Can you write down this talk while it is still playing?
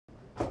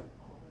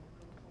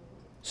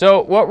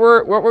So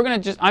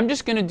I'm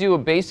just gonna do a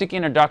basic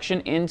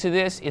introduction into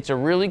this. It's a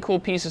really cool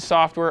piece of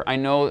software. I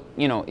know,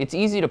 it's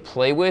easy to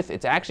play with.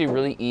 It's actually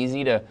really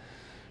easy to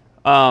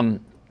kind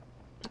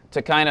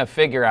of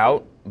figure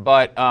out,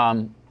 but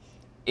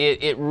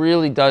it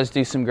really does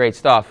do some great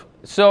stuff.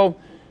 So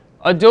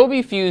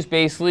Adobe Fuse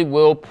basically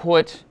will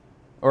put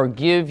or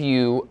give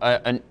you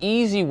an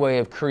easy way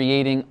of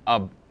creating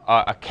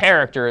a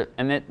character,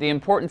 and that the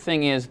important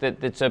thing is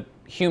that it's a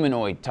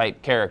humanoid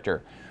type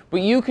character.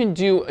 But you can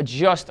do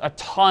just a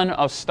ton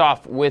of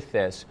stuff with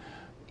this.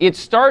 It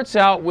starts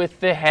out with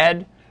the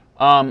head,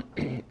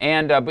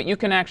 but you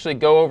can actually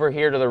go over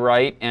here to the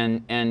right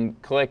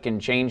and click and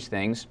change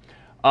things.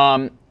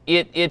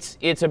 It's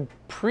a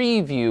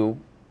preview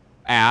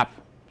app,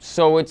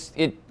 so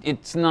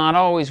it's not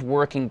always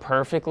working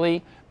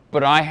perfectly,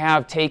 but I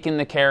have taken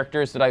the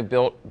characters that I've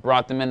built,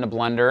 brought them into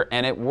Blender,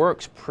 and it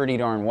works pretty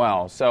darn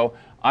well. So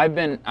I've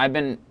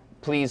been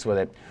pleased with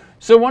it.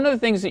 So one of the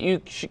things that you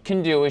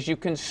can do is you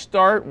can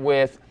start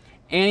with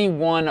any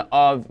one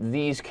of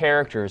these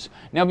characters.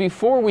 Now,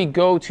 before we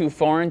go too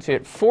far into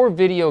it, for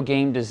video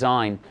game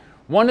design,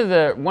 one of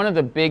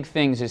the big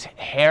things is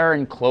hair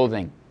and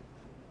clothing.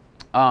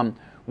 Hair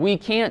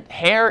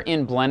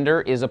in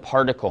Blender is a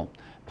particle.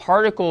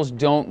 Particles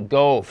don't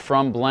go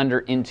from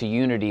Blender into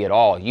Unity at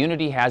all.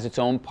 Unity has its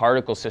own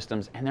particle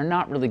systems, and they're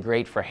not really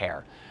great for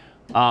hair.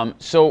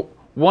 So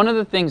one of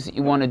the things that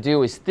you want to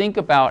do is think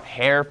about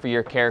hair for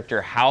your character,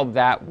 how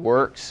that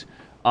works.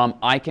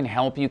 I can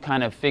help you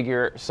kind of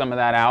figure some of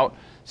that out.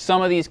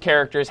 Some of these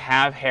characters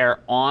have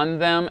hair on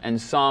them,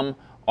 and some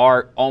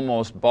are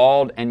almost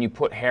bald, and you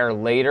put hair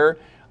later.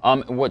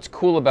 What's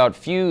cool about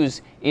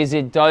Fuse is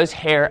it does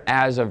hair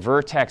as a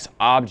vertex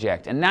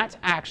object, and that's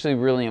actually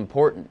really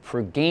important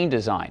for game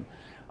design.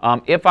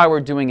 If I were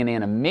doing an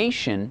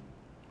animation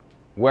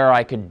where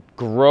I could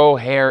grow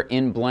hair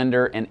in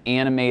Blender and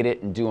animate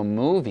it and do a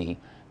movie,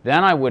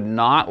 then I would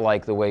not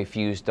like the way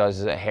Fuse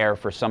does the hair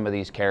for some of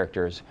these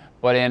characters.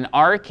 But in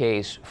our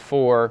case,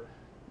 for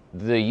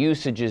the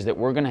usages that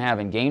we're going to have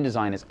in game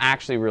design, is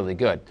actually really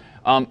good.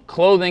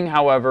 Clothing,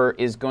 however,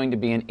 is going to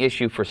be an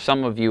issue for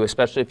some of you,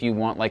 especially if you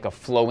want like a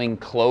flowing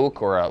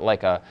cloak or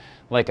like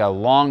a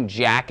long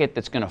jacket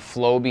that's going to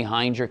flow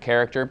behind your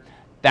character.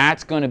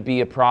 That's going to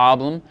be a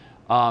problem,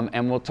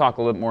 and we'll talk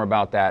a little bit more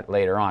about that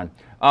later on.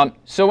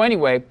 So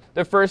anyway,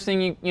 the first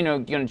thing you're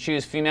going to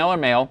choose female or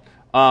male,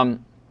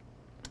 and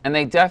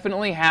they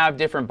definitely have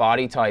different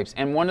body types.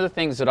 And one of the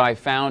things that I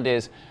found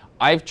is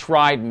I've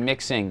tried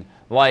mixing,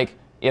 like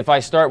if I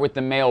start with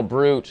the male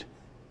brute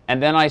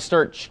and then I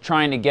start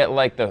trying to get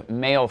like the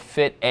male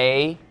fit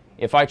A,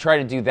 if I try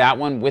to do that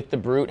one with the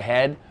brute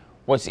head,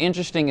 what's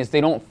interesting is they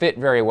don't fit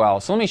very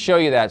well. So let me show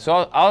you that.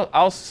 So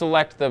I'll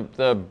select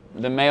the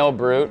male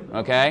brute,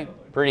 okay?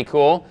 Pretty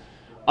cool.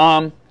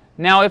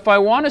 Now if I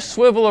want to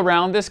swivel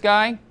around this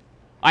guy,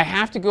 I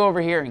have to go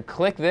over here and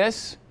click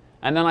this,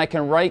 and then I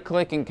can right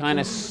click and kind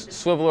of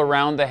swivel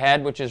around the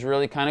head, which is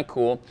really kind of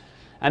cool.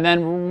 And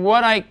then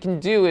what I can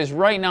do is,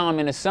 right now I'm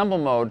in assemble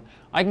mode,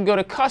 I can go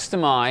to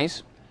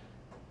customize,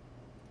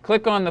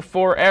 click on the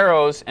 4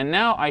 arrows, and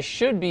now I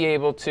should be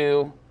able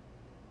to,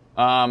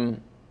 well,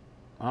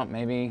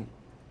 maybe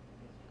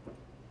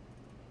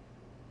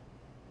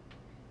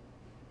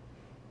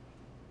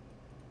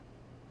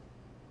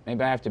I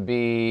have to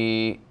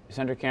be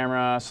center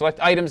camera, select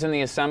items in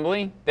the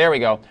assembly. There we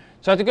go.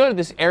 So I have to go to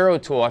this arrow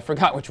tool. I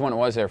forgot which one it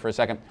was there for a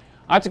second.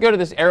 I have to go to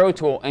this arrow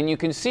tool, and you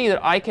can see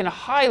that I can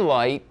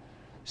highlight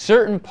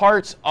certain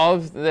parts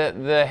of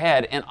the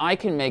head, and I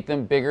can make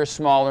them bigger,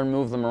 smaller,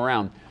 move them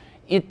around.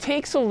 It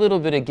takes a little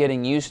bit of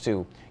getting used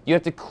to. You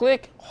have to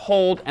click,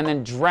 hold, and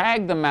then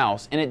drag the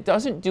mouse, and it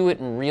doesn't do it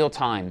in real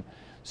time.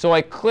 So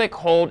I click,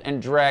 hold,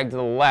 and drag to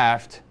the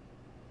left,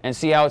 and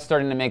see how it's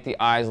starting to make the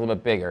eyes a little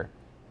bit bigger.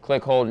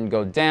 Click, hold, and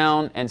go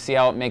down, and see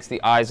how it makes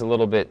the eyes a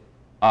little bit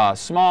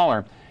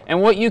smaller.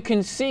 And what you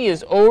can see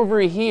is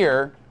over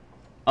here,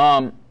 I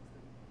don't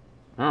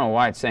know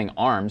why it's saying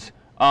arms.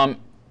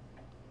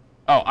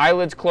 Oh,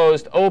 eyelids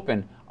closed,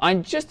 open.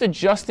 I'm just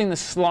adjusting the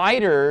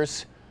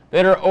sliders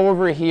that are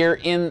over here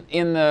in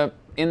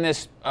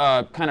this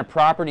kind of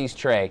properties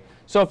tray.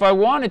 So if I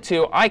wanted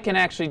to, I can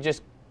actually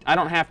just, I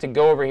don't have to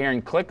go over here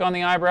and click on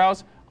the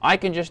eyebrows. I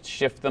can just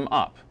shift them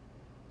up.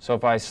 So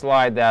if I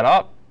slide that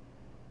up,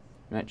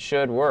 that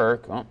should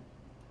work. Oh,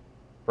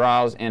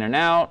 brows in and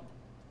out,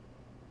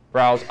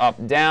 brows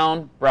up,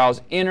 down,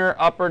 brows inner,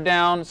 up or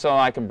down, so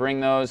I can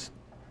bring those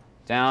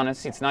down. And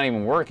see, it's not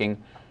even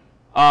working.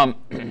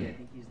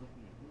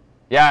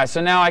 Yeah,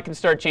 so now I can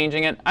start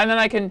changing it. And then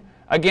I can,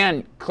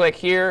 again, click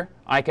here.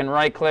 I can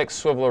right-click,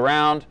 swivel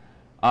around,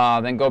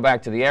 then go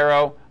back to the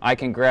arrow. I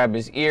can grab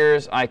his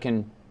ears. I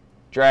can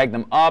drag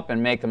them up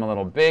and make them a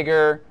little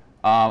bigger.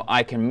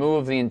 I can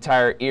move the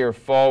entire ear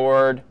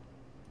forward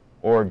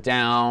or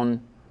down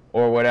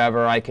or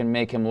whatever. I can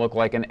make him look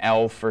like an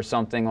elf or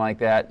something like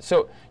that.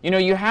 So, you know,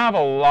 you have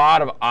a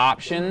lot of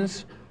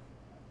options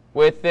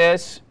with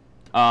this.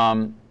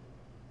 So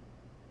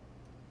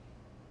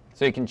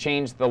you can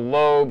change the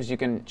lobes, you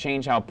can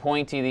change how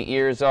pointy the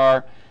ears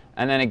are.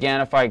 And then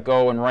again, if I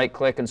go and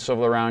right-click and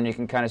swivel around, you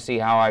can kind of see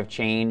how I've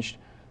changed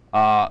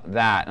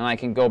that. And I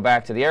can go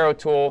back to the arrow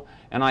tool,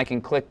 and I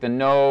can click the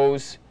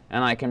nose,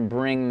 and I can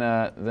bring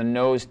the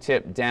nose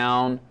tip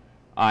down.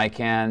 I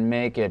can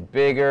make it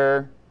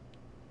bigger,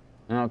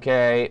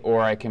 okay,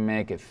 or I can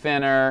make it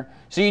thinner.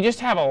 So you just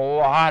have a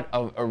lot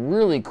of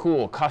really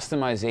cool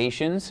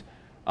customizations,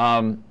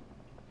 and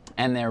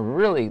they're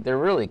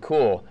really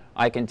cool.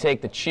 I can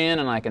take the chin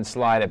and I can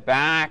slide it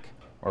back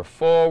or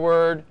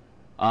forward.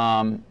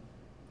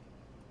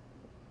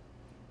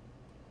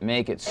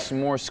 Make it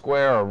more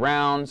square or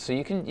round, so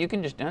you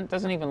can just, it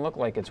doesn't even look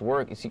like it's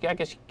working. So I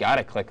guess you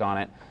gotta click on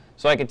it.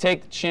 So I can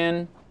take the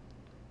chin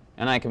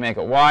and I can make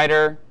it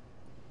wider,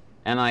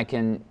 and I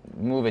can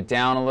move it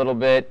down a little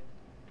bit.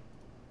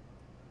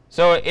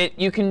 So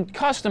you can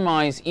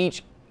customize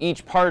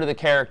each part of the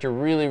character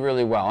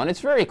really well, and it's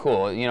very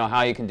cool, you know,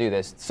 how you can do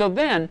this. So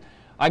then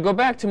I go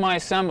back to my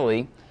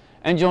assembly,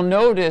 and you'll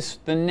notice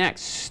the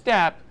next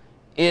step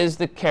is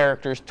the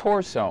character's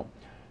torso.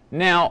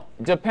 Now,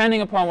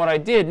 depending upon what I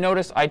did,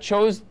 notice I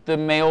chose the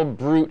male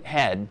brute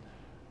head.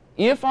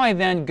 If I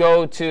then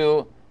go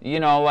to, you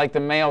know, like the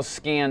male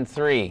scan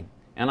 3,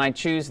 and I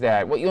choose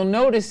that, what you'll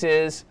notice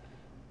is,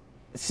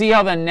 see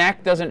how the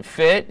neck doesn't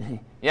fit?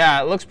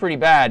 Yeah, it looks pretty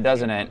bad,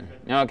 doesn't it?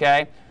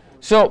 Okay?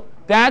 So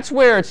that's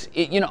where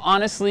you know,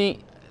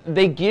 honestly,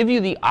 they give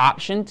you the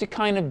option to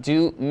kind of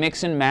do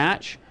mix and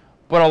match,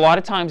 but a lot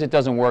of times it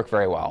doesn't work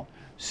very well.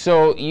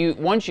 So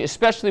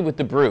especially with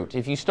the brute,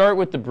 if you start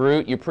with the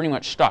brute, you're pretty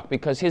much stuck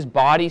because his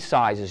body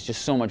size is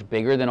just so much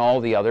bigger than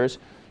all the others.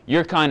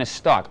 You're kind of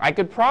stuck. I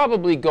could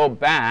probably go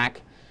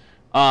back,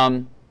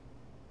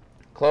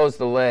 close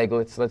the leg.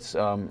 Let's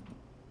go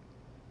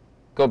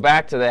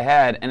back to the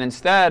head, and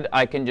instead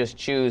I can just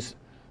choose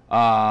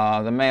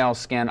the male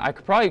scan. I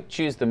could probably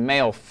choose the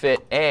male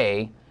fit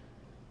A,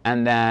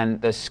 and then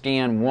the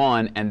scan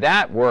 1, and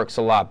that works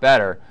a lot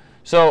better.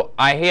 So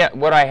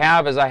what I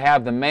have is I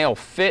have the male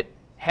fit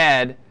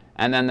head,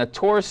 and then the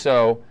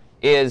torso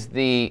is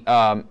the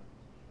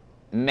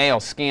male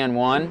scan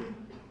 1.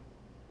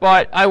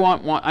 But I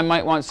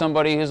might want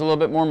somebody who's a little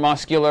bit more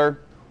muscular,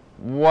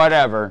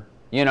 whatever,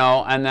 you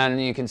know. And then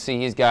you can see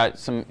he's got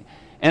some.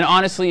 And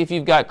honestly, if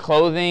you've got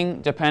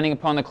clothing, depending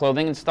upon the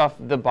clothing and stuff,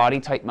 the body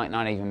type might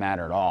not even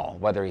matter at all,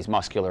 whether he's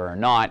muscular or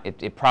not.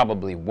 It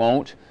probably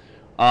won't.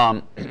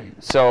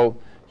 So,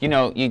 you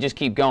know, you just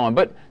keep going.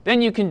 But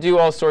then you can do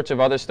all sorts of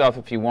other stuff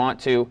if you want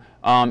to.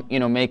 You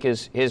know, make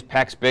his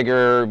pecs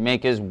bigger,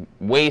 make his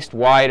waist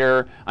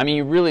wider. I mean,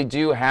 you really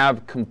do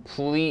have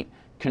complete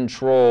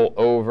control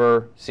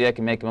over. See, I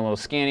can make him a little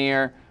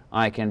skinnier.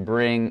 I can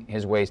bring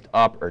his waist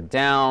up or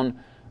down.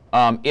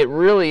 It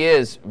really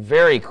is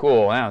very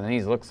cool. Wow,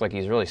 he looks like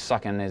he's really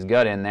sucking his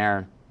gut in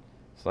there.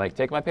 It's like,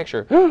 take my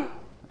picture.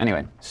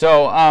 Anyway,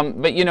 so,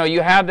 but you know,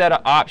 you have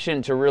that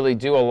option to really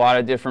do a lot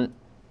of different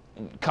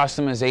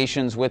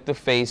customizations with the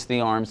face, the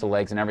arms, the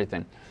legs, and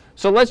everything.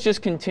 So let's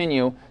just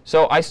continue.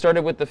 So I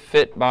started with the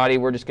fit body.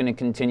 We're just going to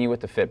continue with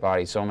the fit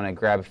body. So I'm going to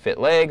grab fit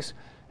legs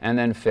and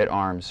then fit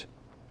arms.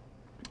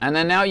 And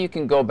then now you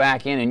can go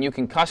back in and you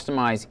can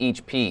customize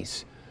each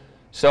piece.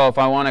 So if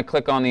I want to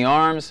click on the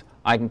arms,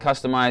 I can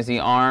customize the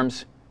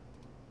arms,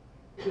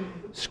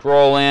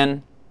 scroll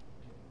in,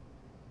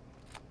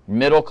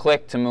 middle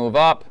click to move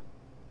up,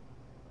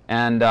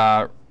 and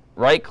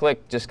right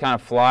click just kind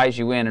of flies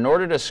you in. In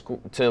order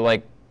to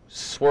like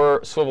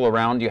swivel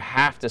around, you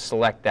have to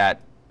select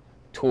that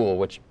tool,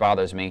 which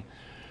bothers me.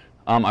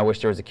 I wish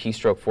there was a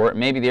keystroke for it.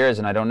 Maybe there is,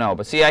 and I don't know.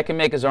 But see, I can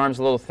make his arms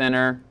a little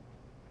thinner.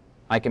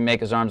 I can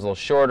make his arms a little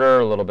shorter,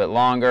 a little bit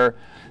longer.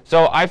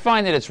 So I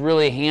find that it's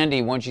really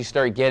handy once you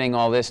start getting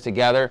all this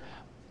together.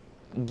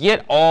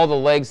 Get all the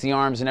legs, the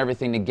arms, and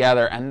everything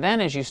together, and then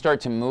as you start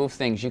to move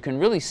things, you can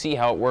really see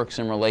how it works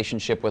in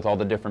relationship with all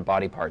the different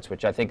body parts,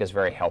 which I think is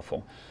very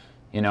helpful.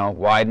 You know,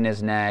 widen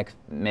his neck,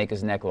 make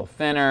his neck a little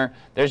thinner.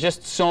 There's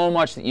just so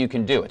much that you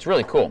can do. It's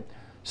really cool.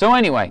 So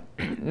anyway,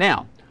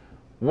 now,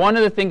 one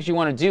of the things you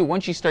want to do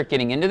once you start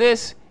getting into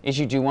this is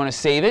you do want to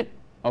save it,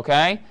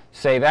 okay?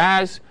 Save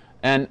as.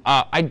 And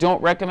I don't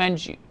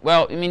recommend you,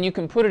 well, I mean, you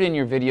can put it in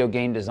your video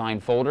game design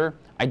folder.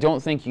 I don't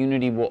think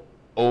Unity will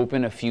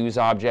open a Fuse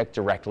object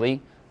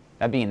directly.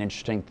 That'd be an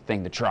interesting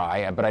thing to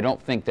try, but I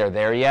don't think they're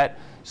there yet.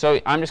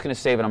 So I'm just going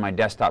to save it on my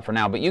desktop for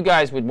now. But you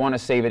guys would want to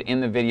save it in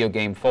the video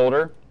game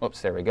folder.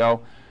 Oops, there we go.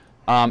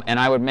 And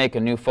I would make a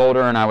new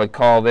folder, and I would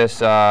call this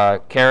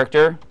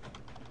character.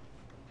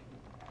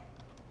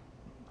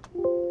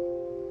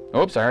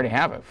 Oops, I already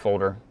have a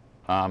folder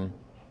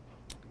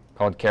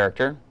called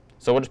character.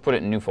 So we'll just put it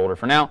in a new folder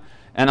for now,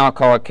 and I'll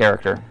call it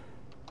character.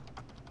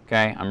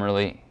 Okay, I'm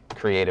really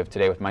creative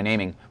today with my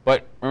naming.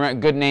 But remember,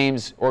 good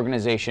names,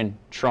 organization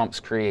trumps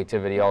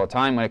creativity all the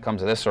time when it comes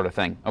to this sort of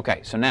thing.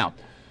 Okay, so now,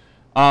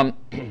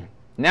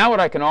 now what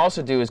I can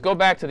also do is go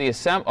back to the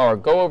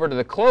go over to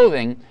the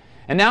clothing,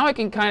 and now I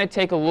can kind of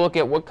take a look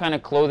at what kind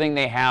of clothing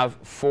they have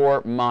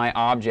for my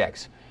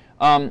objects.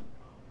 And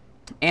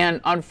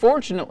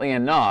unfortunately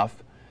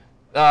enough,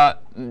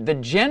 the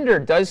gender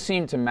does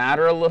seem to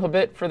matter a little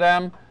bit for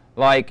them.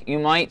 Like you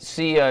might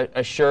see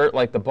a shirt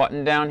like the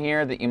button down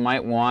here that you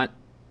might want,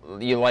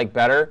 you like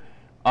better.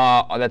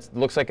 That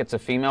looks like it's a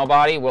female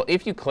body. Well,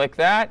 if you click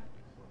that,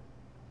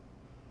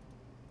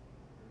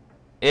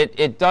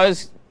 it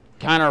does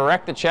kind of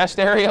wreck the chest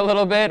area a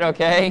little bit,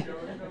 okay?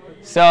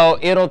 So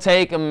it'll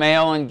take a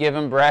male and give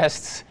him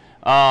breasts.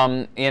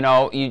 You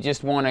know, you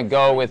just want to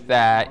go with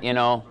that, you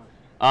know.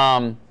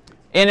 And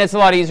it's a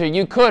lot easier.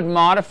 You could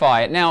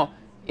modify it. Now,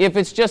 if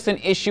it's just an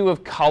issue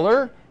of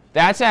color,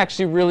 that's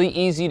actually really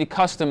easy to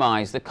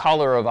customize, the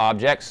color of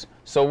objects.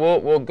 So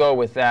we'll go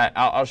with that.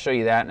 I'll show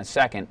you that in a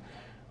second.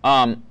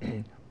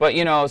 But,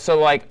 you know, so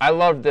like I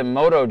love the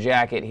moto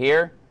jacket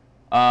here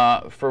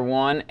for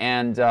one,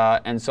 and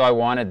so I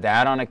wanted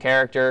that on a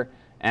character,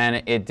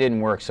 and it didn't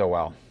work so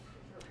well.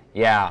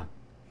 Yeah.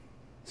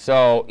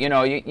 So, you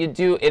know, you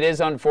do, it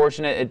is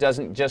unfortunate it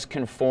doesn't just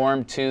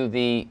conform to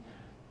the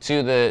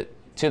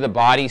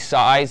body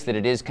size, that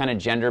it is kind of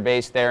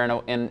gender-based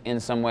there in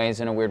some ways,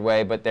 in a weird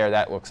way, but there,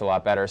 that looks a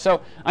lot better.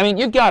 So, I mean,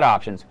 you've got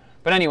options.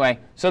 But anyway,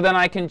 so then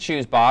I can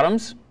choose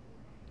bottoms,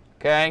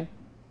 okay?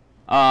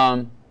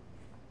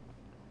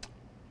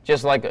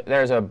 Just like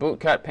there's a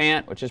bootcut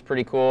pant, which is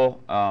pretty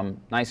cool,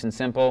 nice and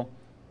simple,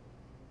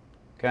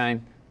 okay?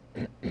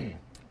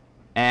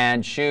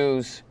 And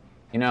shoes,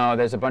 you know,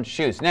 there's a bunch of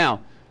shoes.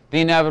 Now,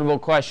 the inevitable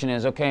question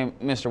is, okay,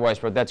 Mr.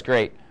 Weisbrod, that's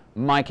great.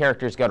 My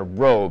character's got a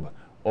robe,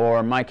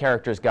 or my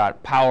character's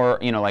got power,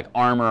 you know, like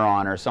armor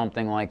on or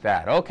something like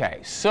that. Okay,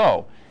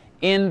 so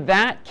in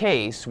that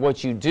case,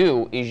 what you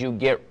do is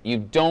you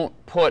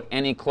don't put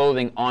any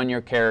clothing on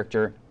your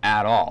character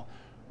at all,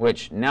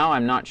 which now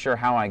I'm not sure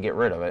how I get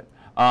rid of it.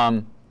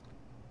 You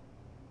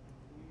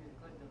just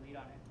click delete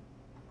on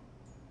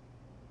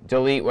it.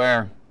 Delete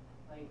where?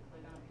 Like,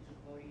 click on a piece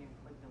of clothing and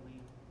click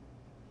delete.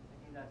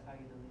 I think that's how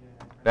you delete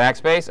it.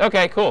 Backspace?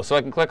 Okay, cool. So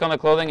I can click on the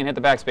clothing and hit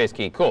the backspace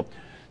key. Cool.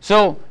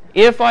 So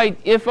if I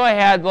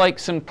had like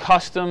some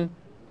custom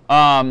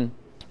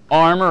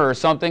armor or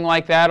something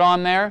like that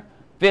on there,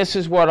 this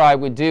is what I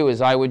would do,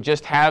 is I would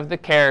just have the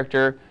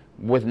character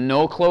with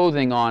no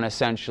clothing on,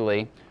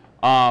 essentially,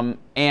 and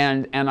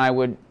I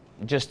would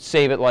just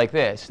save it like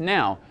this.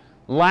 Now,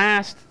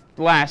 last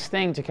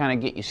thing to kind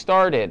of get you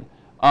started.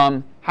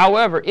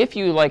 However, if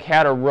you like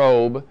had a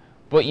robe,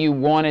 but you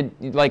wanted,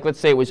 like, let's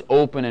say it was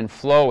open and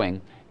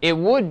flowing, it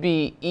would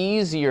be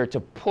easier to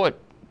put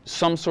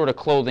some sort of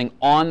clothing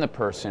on the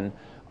person,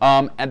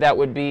 and that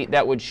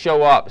would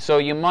show up. So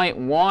you might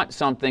want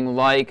something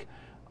like,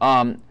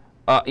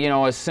 you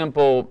know, a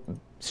simple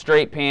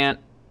straight pant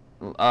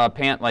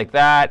like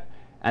that,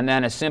 and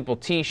then a simple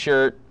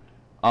T-shirt.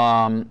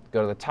 Go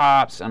to the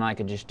tops, and I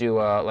could just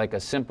do like a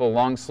simple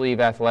long sleeve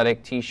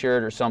athletic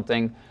T-shirt or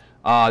something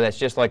that's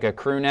just like a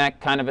crew neck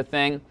kind of a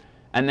thing.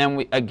 And then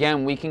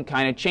we can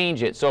kind of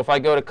change it. So if I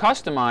go to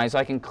customize,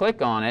 I can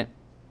click on it,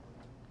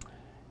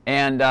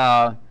 and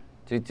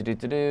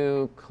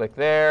click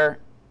there.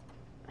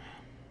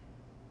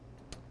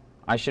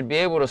 I should be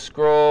able to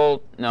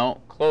scroll. No,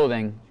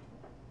 clothing.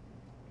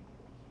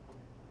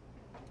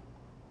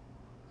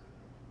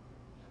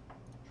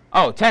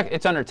 Oh,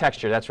 it's under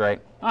texture, that's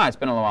right. Ah, it's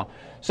been a little while.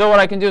 So what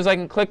I can do is I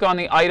can click on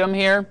the item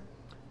here,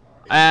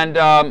 and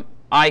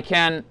I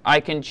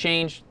can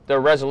change the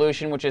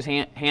resolution, which is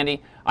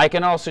handy. I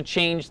can also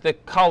change the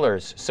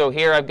colors. So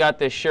here I've got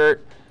this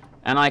shirt,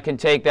 and I can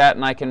take that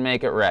and I can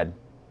make it red.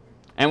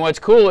 And what's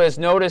cool is,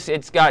 notice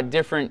it's got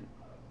different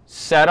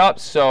setups.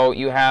 So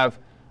you have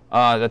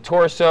the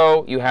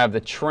torso, you have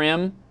the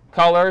trim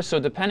color. So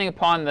depending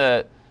upon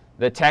the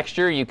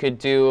texture, you could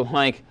do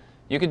like,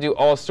 you could do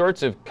all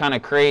sorts of kind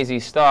of crazy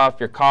stuff.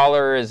 Your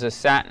collar is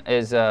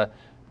a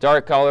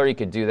dark color. You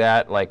could do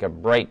that like a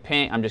bright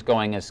pink. I'm just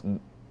going as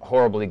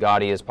horribly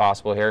gaudy as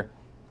possible here.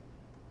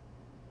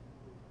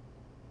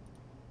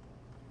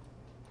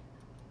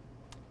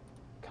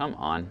 Come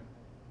on.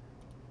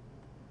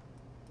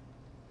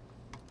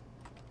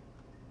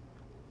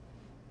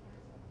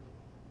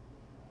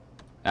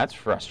 That's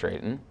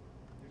frustrating. You're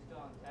still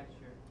on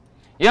texture.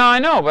 Yeah, I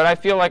know, but I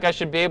feel like I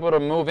should be able to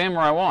move in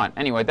where I want.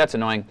 Anyway, that's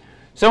annoying.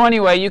 So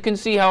anyway, you can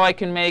see how I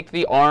can make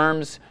the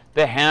arms,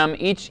 the hem.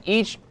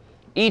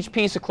 Each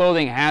piece of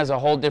clothing has a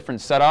whole different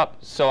setup.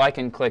 So I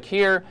can click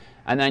here,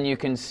 and then you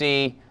can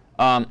see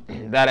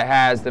that it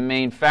has the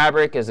main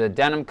fabric is a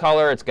denim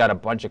color. It's got a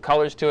bunch of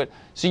colors to it.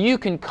 So you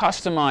can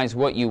customize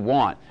what you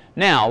want.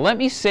 Now, let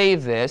me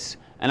save this,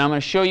 and I'm going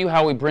to show you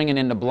how we bring it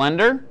into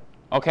Blender,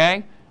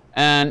 okay?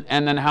 And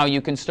then how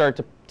you can start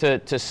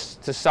to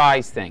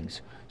size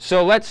things.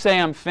 So let's say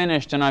I'm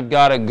finished and I've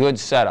got a good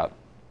setup.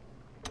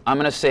 I'm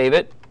going to save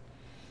it.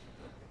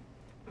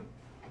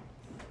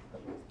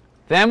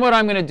 Then what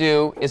I'm going to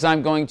do is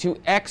I'm going to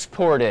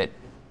export it.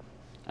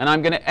 And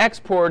I'm going to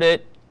export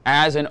it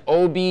as an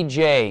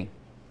OBJ.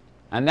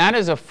 And that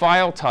is a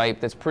file type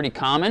that's pretty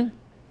common.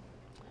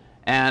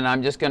 And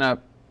I'm just going to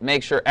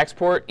make sure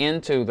export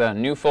into the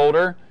new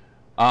folder.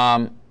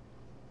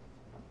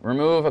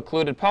 Remove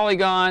occluded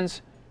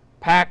polygons,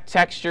 pack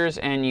textures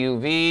and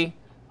UV.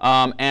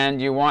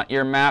 And you want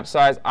your map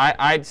size,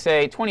 I'd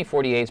say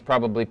 2048 is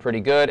probably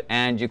pretty good,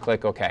 and you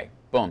click OK.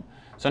 Boom.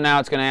 So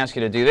now it's going to ask you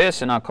to do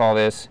this, and I'll call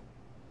this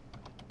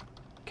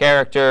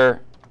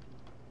character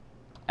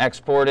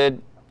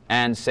exported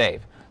and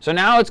save. So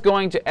now it's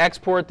going to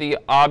export the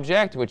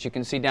object, which you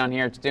can see down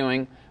here it's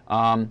doing,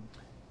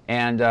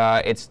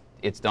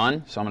 it's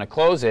done. So I'm going to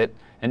close it.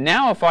 And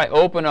now if I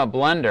open up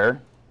Blender,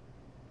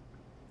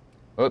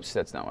 oops,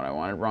 that's not what I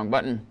wanted, wrong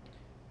button.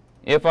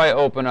 If I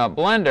open up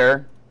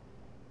Blender,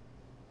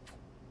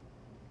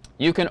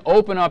 you can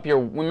open up your,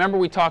 remember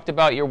we talked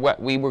about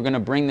we were going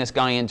to bring this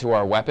guy into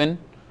our weapon.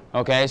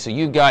 Okay, so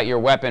you've got your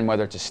weapon,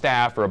 whether it's a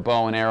staff or a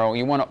bow and arrow.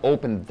 You want to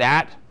open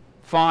that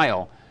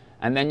file,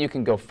 and then you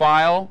can go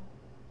File,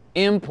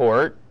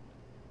 Import,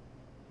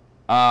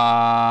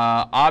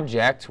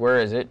 Object, where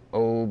is it?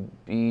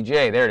 OBJ,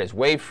 there it is,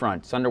 Wavefront.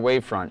 It's under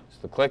Wavefront.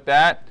 So click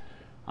that.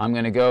 I'm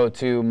going to go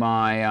to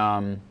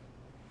my,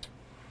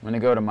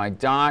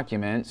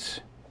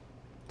 Documents,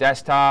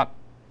 Desktop,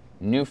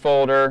 New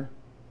Folder.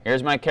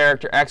 Here's my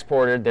character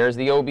exported. There's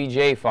the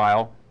OBJ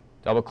file.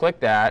 Double click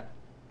that.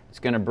 It's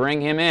going to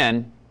bring him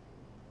in.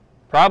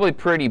 Probably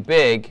pretty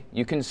big.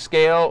 You can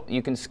scale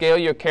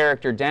your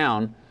character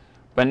down.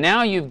 But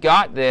now you've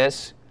got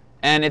this,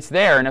 and it's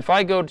there. And if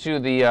I go to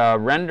the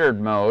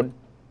rendered mode,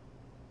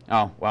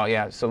 oh, well,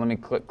 yeah, so let me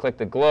click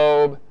the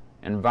globe,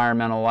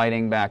 environmental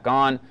lighting back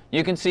on.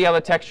 You can see how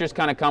the textures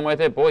kind of come with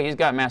it. Boy, he's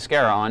got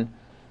mascara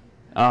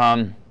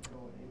on.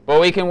 But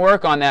we can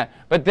work on that.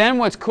 But then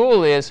what's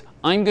cool is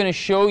I'm going to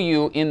show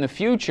you in the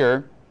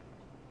future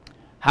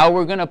how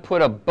we're going to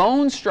put a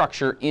bone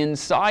structure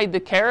inside the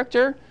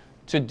character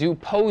to do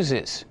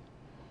poses,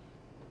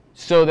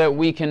 so that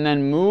we can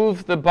then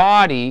move the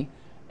body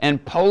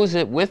and pose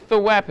it with the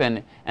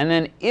weapon. And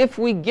then if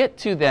we get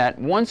to that,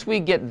 once we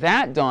get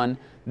that done,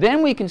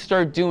 then we can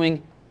start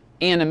doing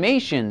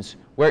animations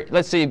where,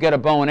 let's say you've got a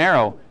bow and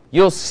arrow,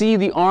 you'll see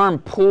the arm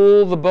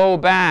pull the bow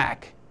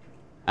back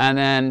and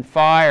then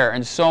fire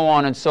and so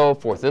on and so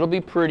forth. It'll be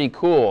pretty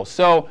cool.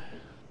 So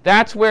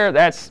that's where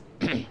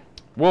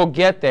we'll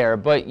get there,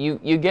 but you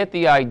get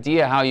the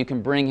idea how you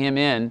can bring him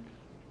in,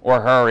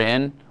 or her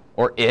in,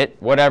 or it,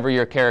 whatever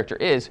your character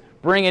is,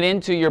 bring it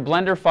into your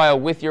Blender file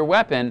with your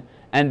weapon,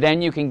 and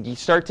then you can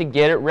start to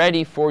get it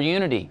ready for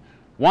Unity.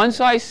 Once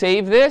I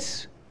save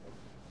this,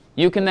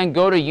 you can then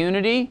go to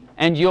Unity,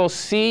 and you'll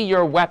see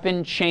your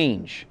weapon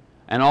change.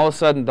 And all of a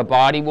sudden, the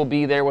body will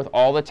be there with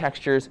all the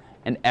textures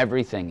and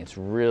everything. It's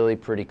really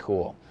pretty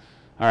cool.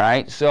 All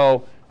right,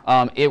 so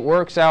it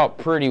works out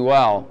pretty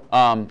well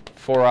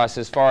for us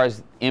as far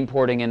as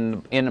importing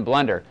in a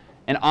Blender.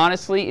 And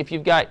honestly, if you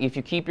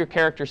keep your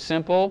character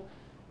simple,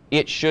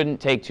 it shouldn't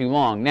take too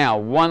long. Now,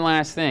 one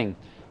last thing.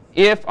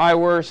 If I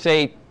were,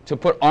 say, to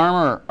put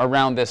armor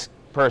around this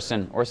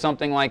person or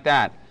something like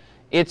that,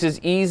 it's as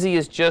easy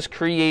as just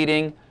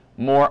creating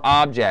more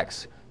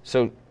objects.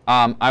 So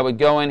I would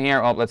go in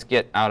here. Oh, let's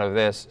get out of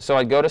this. So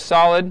I'd go to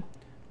Solid.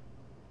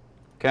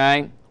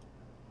 Okay.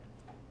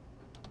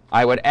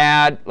 I would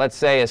add, let's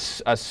say, a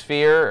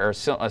sphere or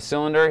a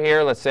cylinder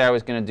here. Let's say I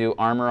was going to do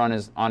armor on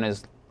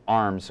his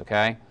arms.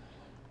 Okay.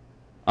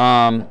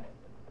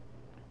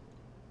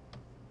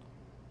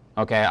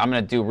 Okay, I'm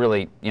going to do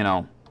really,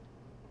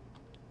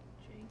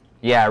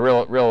 yeah,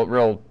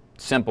 real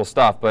simple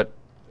stuff, but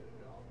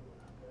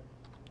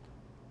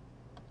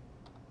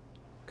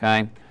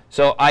okay.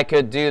 So I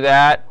could do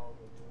that,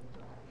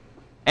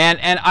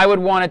 and I would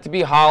want it to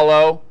be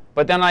hollow,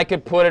 but then I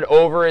could put it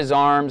over his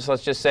arms.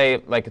 Let's just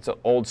say like it's an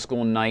old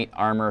school knight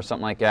armor or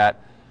something like that.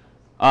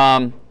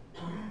 Then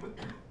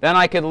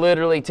I could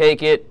literally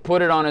take it,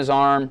 put it on his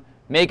arm,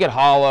 make it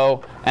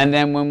hollow, and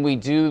then when we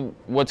do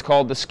what's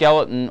called the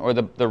skeleton or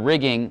the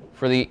rigging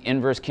for the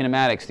inverse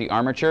kinematics, the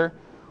armature,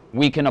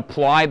 we can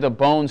apply the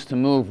bones to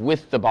move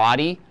with the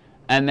body,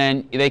 and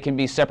then they can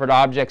be separate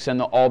objects and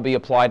they'll all be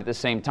applied at the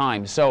same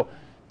time. So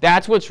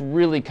that's what's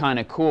really kind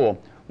of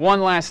cool.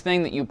 One last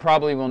thing that you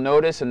probably will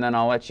notice, and then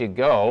I'll let you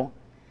go,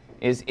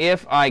 is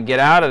if I get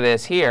out of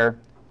this here,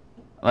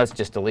 let's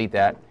just delete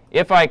that.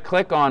 If I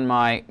click on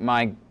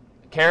my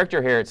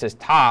character here, it says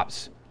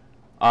tops,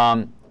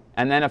 and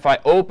then if I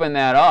open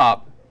that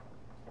up,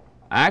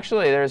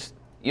 actually there's,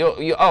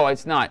 oh,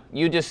 it's not.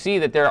 You just see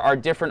that there are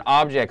different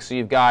objects. So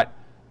you've got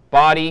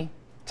body,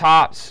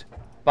 tops,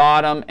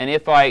 bottom, and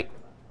if I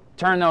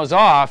turn those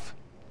off,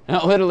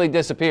 it literally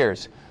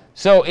disappears.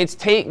 So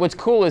what's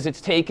cool is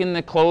it's taken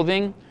the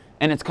clothing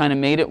and it's kind of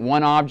made it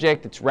one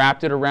object. It's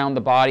wrapped it around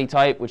the body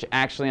type, which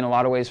actually in a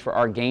lot of ways for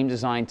our game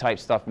design type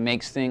stuff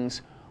makes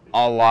things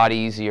a lot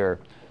easier.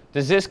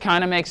 Does this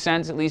kind of make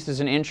sense, at least as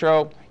an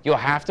intro? You'll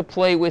have to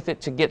play with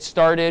it to get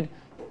started.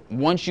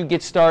 Once you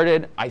get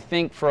started, I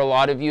think for a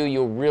lot of you,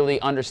 you'll really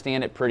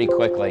understand it pretty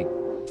quickly.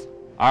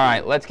 All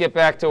right, let's get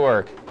back to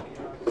work.